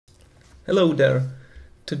Hello there!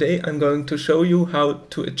 Today I'm going to show you how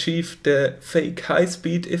to achieve the fake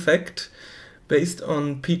high-speed effect based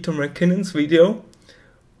on Peter McKinnon's video,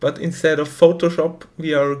 but instead of Photoshop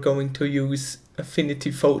we are going to use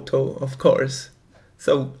Affinity Photo, of course.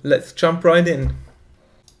 So let's jump right in.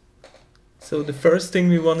 So the first thing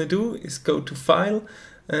we want to do is go to File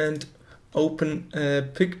and open a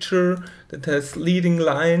picture that has leading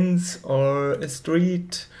lines or a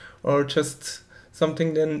street or just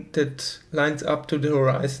something then that lines up to the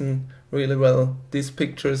horizon really well. These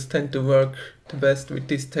pictures tend to work the best with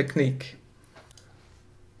this technique.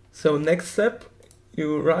 So next step,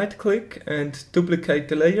 you right click and duplicate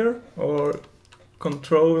the layer or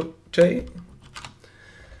Ctrl J,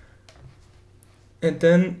 and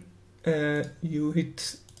then you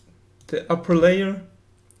hit the upper layer,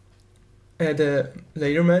 add a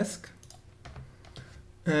layer mask,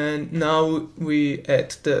 and now we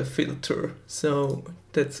add the filter. So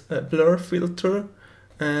that's a blur filter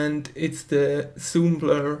and it's the zoom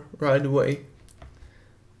blur right away.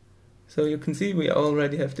 So you can see we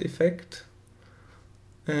already have the effect,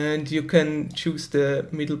 and you can choose the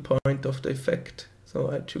middle point of the effect.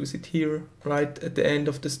 So I choose it here, right at the end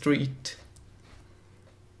of the street.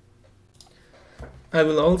 I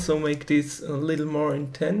will also make this a little more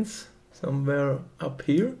intense, somewhere up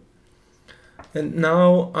here. And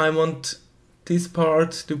now I want this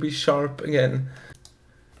part to be sharp again.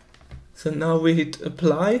 So now we hit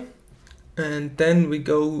apply, and then we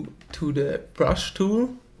go to the brush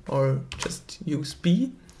tool, or just use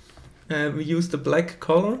B. We use the black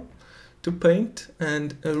color to paint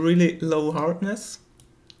and a really low hardness,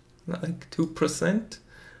 like 2%,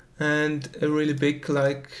 and a really big,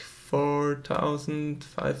 like 4,000,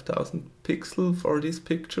 5,000 pixel for this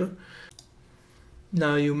picture.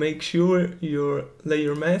 Now you make sure your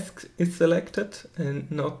layer mask is selected and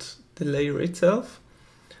not the layer itself.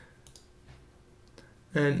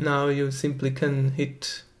 And now you simply can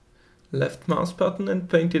hit left mouse button and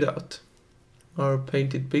paint it out, or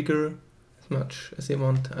paint it bigger, as much as you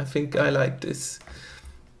want. I think I like this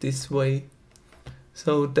way.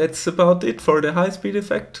 So that's about it for the high speed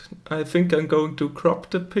effect. I think I'm going to crop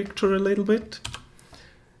the picture a little bit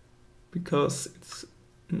because it's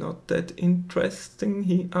not that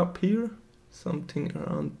interesting up here. Something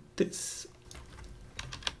around this.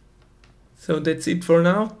 So that's it for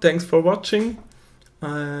now. Thanks for watching.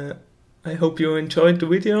 I hope you enjoyed the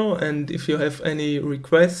video, and if you have any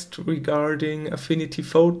requests regarding Affinity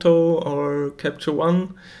Photo or Capture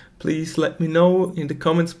One, please let me know in the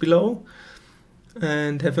comments below,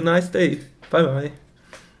 and have a nice day. Bye bye.